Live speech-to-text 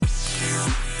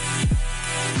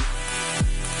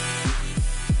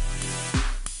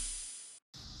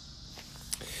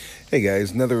Hey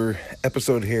guys, another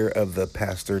episode here of the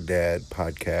Pastor Dad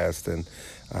podcast. And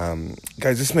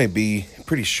guys, this may be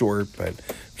pretty short, but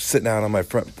I'm sitting out on my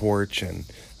front porch and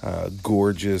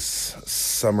gorgeous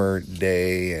summer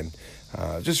day and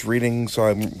just reading. So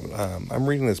I'm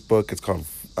reading this book. It's called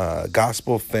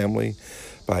Gospel Family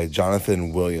by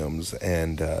Jonathan Williams,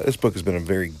 and this book has been a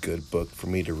very good book for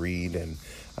me to read and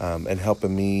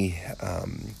helping me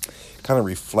kind of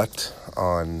reflect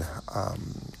on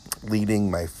leading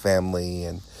my family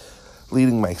and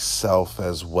leading myself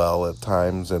as well at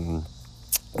times. And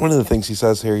one of the things he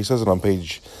says here, he says it on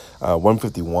page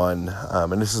 151,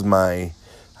 and this is my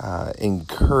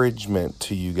encouragement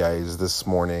to you guys this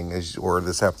morning or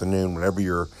this afternoon, whenever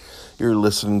you're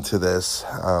listening to this.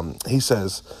 He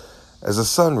says, as the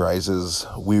sun rises,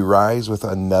 we rise with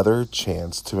another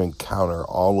chance to encounter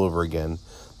all over again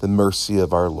the mercy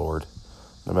of our Lord.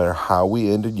 No matter how we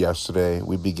ended yesterday,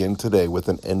 we begin today with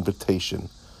an invitation,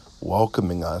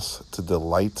 welcoming us to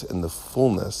delight in the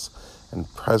fullness and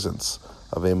presence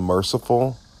of a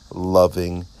merciful,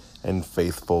 loving, and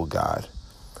faithful God.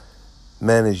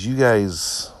 Man, as you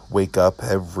guys wake up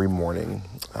every morning,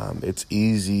 it's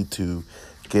easy to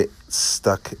get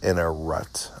stuck in a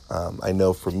rut. I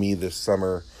know for me this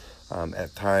summer,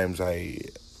 at times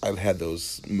I've had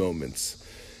those moments,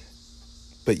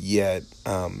 but yet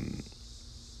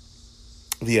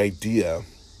the idea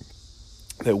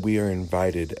that we are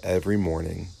invited every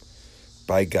morning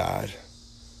by God,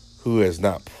 who has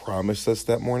not promised us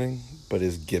that morning, but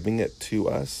is giving it to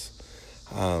us,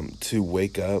 to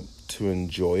wake up, to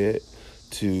enjoy it,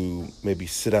 to maybe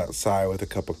sit outside with a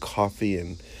cup of coffee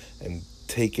and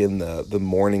take in the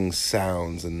morning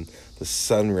sounds and the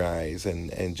sunrise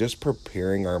and just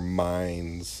preparing our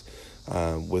minds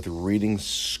with reading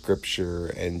scripture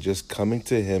and just coming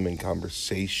to him in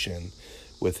conversation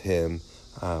with him.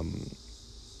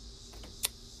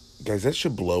 Guys, that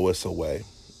should blow us away.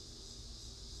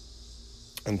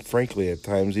 And frankly, at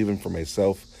times, even for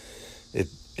myself,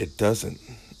 it doesn't.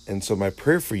 And so my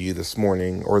prayer for you this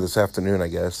morning, or this afternoon, I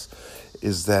guess,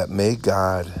 is that may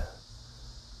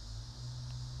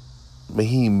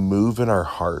he move in our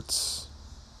hearts.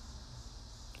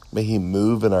 May he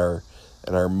move in our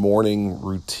morning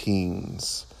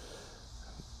routines.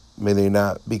 May they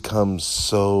not become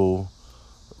so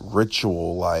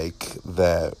ritual-like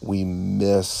that we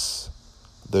miss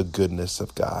the goodness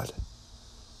of God.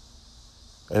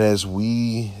 And as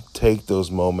we take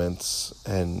those moments,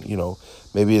 and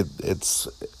maybe it's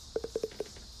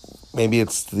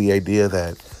the idea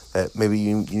that maybe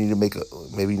you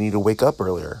need to wake up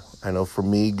earlier. I know for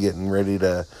me, getting ready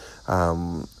to,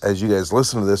 as you guys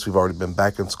listen to this, we've already been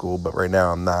back in school, but right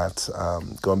now I'm not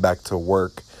going back to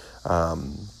work.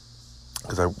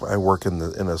 Because I work in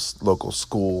a local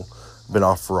school, been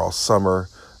off for all summer.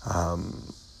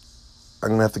 I'm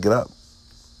gonna have to get up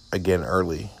again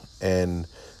early, and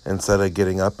instead of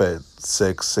getting up at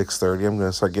 6:30, I'm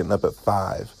gonna start getting up at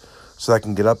 5, so I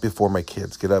can get up before my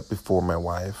kids, get up before my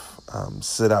wife,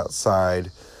 sit outside,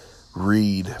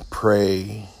 read,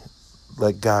 pray,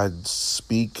 let God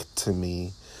speak to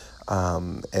me.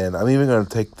 And I'm even going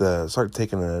to start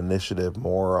taking an initiative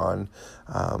more on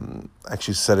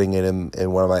actually setting it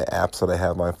in one of my apps that I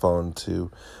have on my phone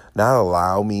to not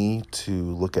allow me to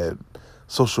look at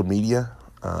social media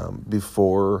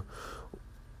before,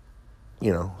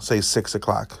 say 6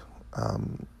 o'clock,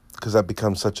 because that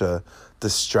becomes such a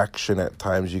distraction at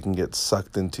times. You can get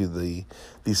sucked into the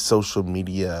social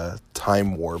media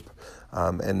time warp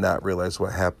and not realize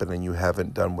what happened, and you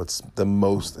haven't done what's the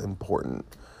most important.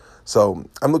 So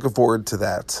I'm looking forward to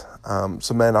that.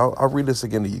 So man, I'll read this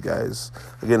again to you guys.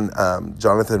 Again,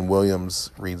 Jonathan Williams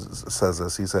says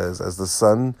this. He says, as the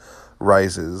sun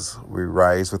rises, we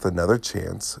rise with another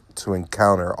chance to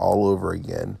encounter all over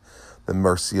again the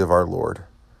mercy of our Lord.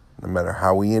 No matter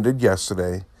how we ended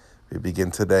yesterday, we begin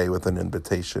today with an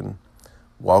invitation,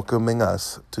 welcoming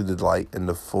us to delight in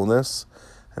the fullness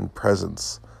and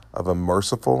presence of a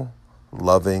merciful,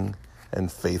 loving,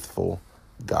 and faithful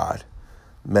God.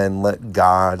 Men, let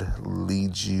God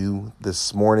lead you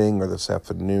this morning or this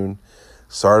afternoon,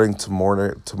 starting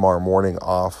tomorrow morning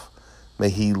off. May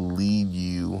he lead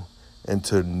you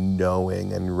into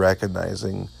knowing and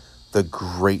recognizing the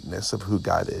greatness of who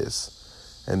God is.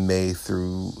 And may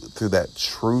through that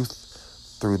truth,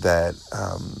 through that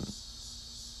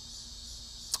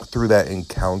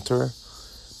encounter,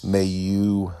 may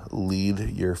you lead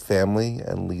your family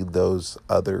and lead those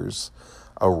others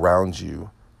around you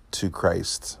to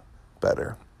Christ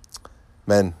better.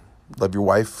 Men, love your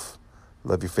wife,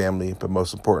 love your family, but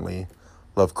most importantly,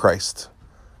 love Christ.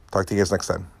 Talk to you guys next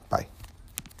time. Bye.